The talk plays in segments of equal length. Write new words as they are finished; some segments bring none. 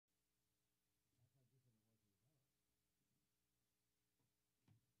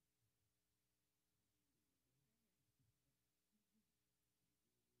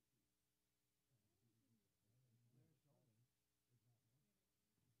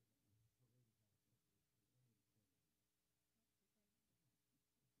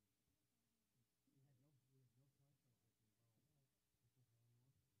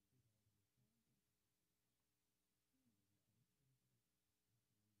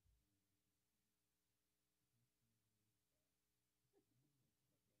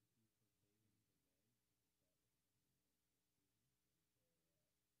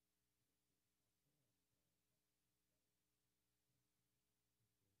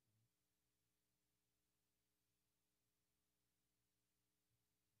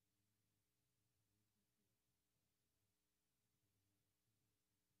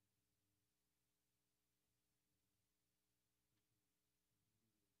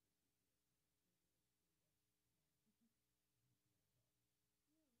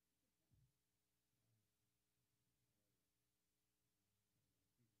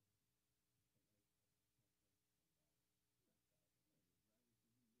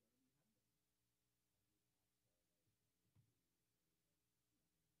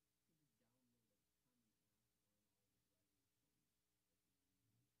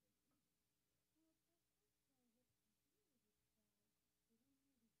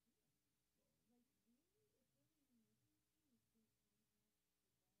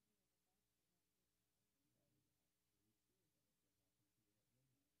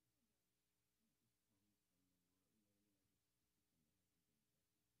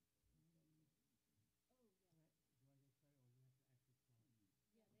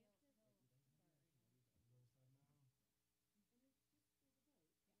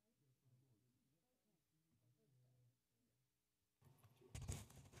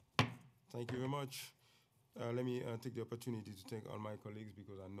Thank you very much. Let me take the opportunity to thank all my colleagues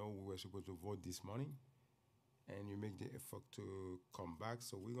because I know we were supposed to vote this morning and you make the effort to come back.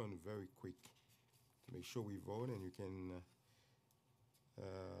 So we're going to very quick to make sure we vote and you can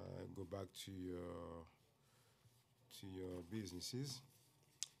go back to your businesses.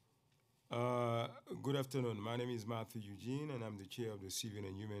 Good afternoon. My name is Matthew Eugene and I'm the chair of the Civil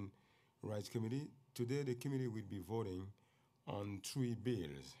and Human Rights Committee. Today the committee will be voting on three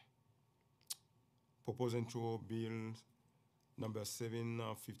bills. Proposal to Bill number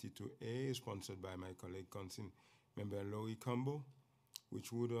 752A, sponsored by my colleague Council Member Laurie Campbell,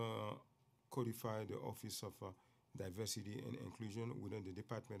 which would codify the Office of Diversity and Inclusion within the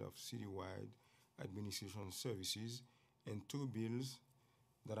Department of Citywide Administration Services, and two bills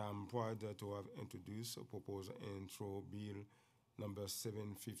that I'm proud to have introduced, proposed and through Bill number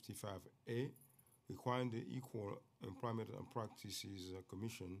 755A, requiring the Equal Employment and Practices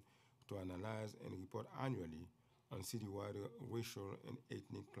Commission to analyze and report annually on citywide racial and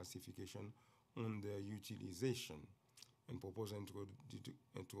ethnic classification on their utilization, and propose into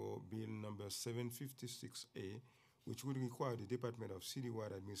Bill number 756A, which would require the Department of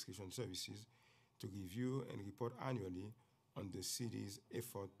Citywide Administration Services to review and report annually on the city's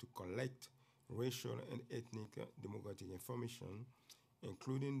effort to collect racial and ethnic demographic information,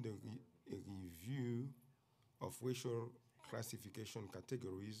 including the review of racial classification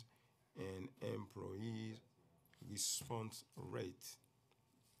categories and employee response rate.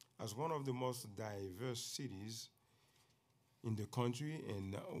 As one of the most diverse cities in the country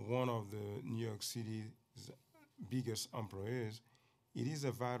and one of the New York City's biggest employers, it is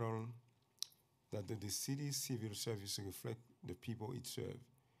vital that the city's civil service reflect the people it serves.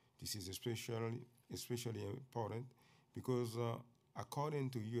 This is especially important because according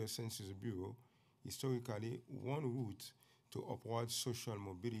to U.S. Census Bureau, historically one route to upward social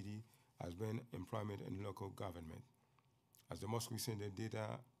mobility has been employment in local government. As the most recent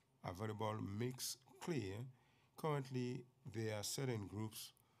data available makes clear, currently there are certain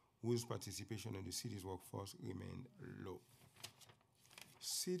groups whose participation in the city's workforce remain low.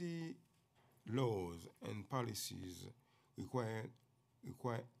 City laws and policies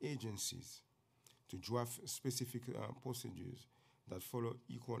require agencies to draft specific procedures that follow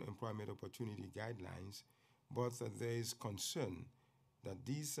equal employment opportunity guidelines, but there is concern that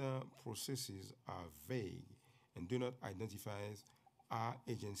these processes are vague and do not identify our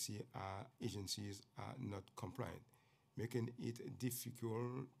agencies are not compliant, making it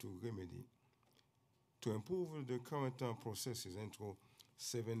difficult to remedy. To improve the current processes, Intro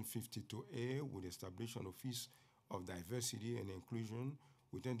 752A would establish an Office of Diversity and Inclusion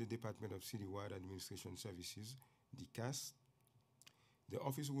within the Department of Citywide Administration Services, DCAS. The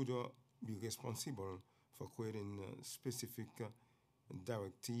office would be responsible for creating specific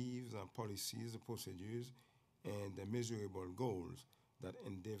directives, policies, procedures, and measurable goals that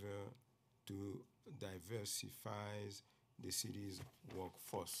endeavor to diversify the city's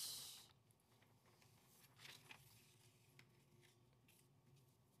workforce.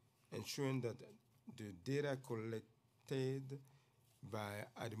 Ensuring that the data collected by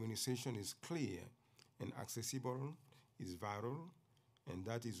administration is clear and accessible is vital, and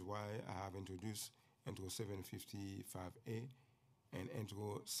that is why I have introduced Intro 755A and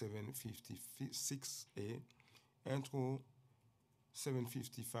Intro 756A. Intro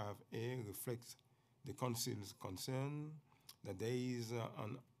 755A reflects the Council's concern that there is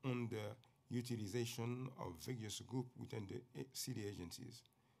an underutilization of various groups within the city agencies.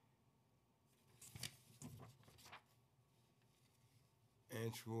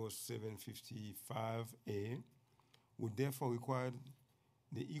 Intro 755A would therefore require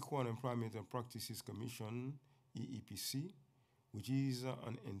the Equal Employment and Practices Commission, EEPC, which is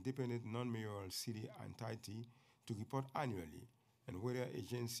an independent non-mayoral city entity, to report annually and whether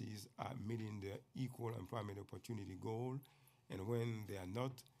agencies are meeting the equal employment opportunity goal, and when they are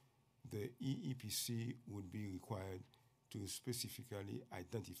not, the EEPC would be required to specifically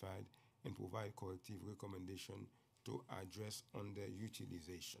identify and provide corrective recommendation to address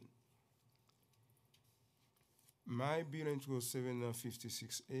underutilization. My bill Intro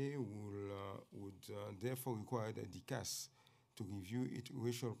 756A would therefore require the DCAS to review its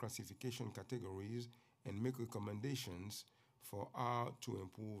racial classification categories and make recommendations for how to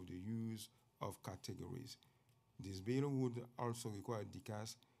improve the use of categories. This bill would also require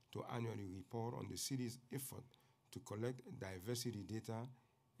DCAS to annually report on the city's effort to collect diversity data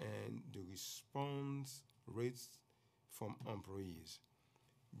and the response rates from employees.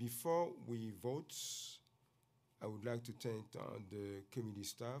 Before we vote, I would like to thank the committee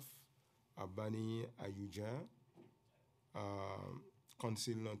staff, Abani Ayuja,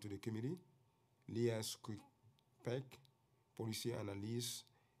 counsel to the committee, Lias Quickpeck, policy analyst,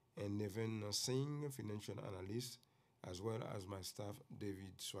 and Nevin Singh, financial analyst, as well as my staff,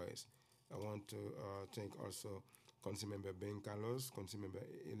 David Suarez. I want to thank also Councilmember Ben Carlos, Councilmember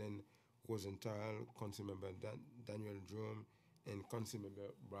Ellen Rosenthal, Councilmember Daniel Drum, and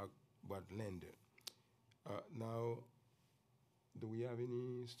Councilmember Brad Lander. Now, do we have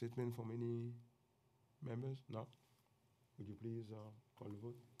any statement from any members? No? Would you please call the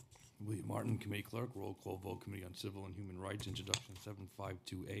vote? William Martin, Committee Clerk, roll call vote, Committee on Civil and Human Rights, Introduction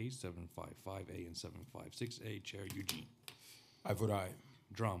 752A, 755A, and 756A. Chair Eugene. I vote aye.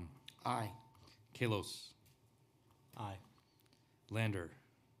 Drum. Aye. Kalos. Aye. Lander.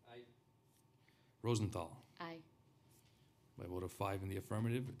 Aye. Rosenthal. Aye. By a vote of 5 in the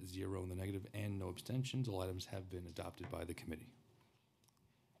affirmative, 0 in the negative, and no abstentions, all items have been adopted by the committee.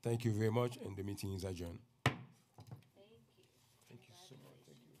 Thank you very much, and the meeting is adjourned. Thank you. Thank you so much.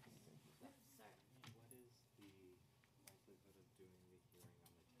 Thank you. Sorry. What is the likelihood of doing the hearing on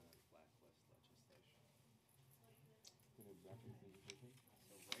the tenant blacklist legislation? Exactly.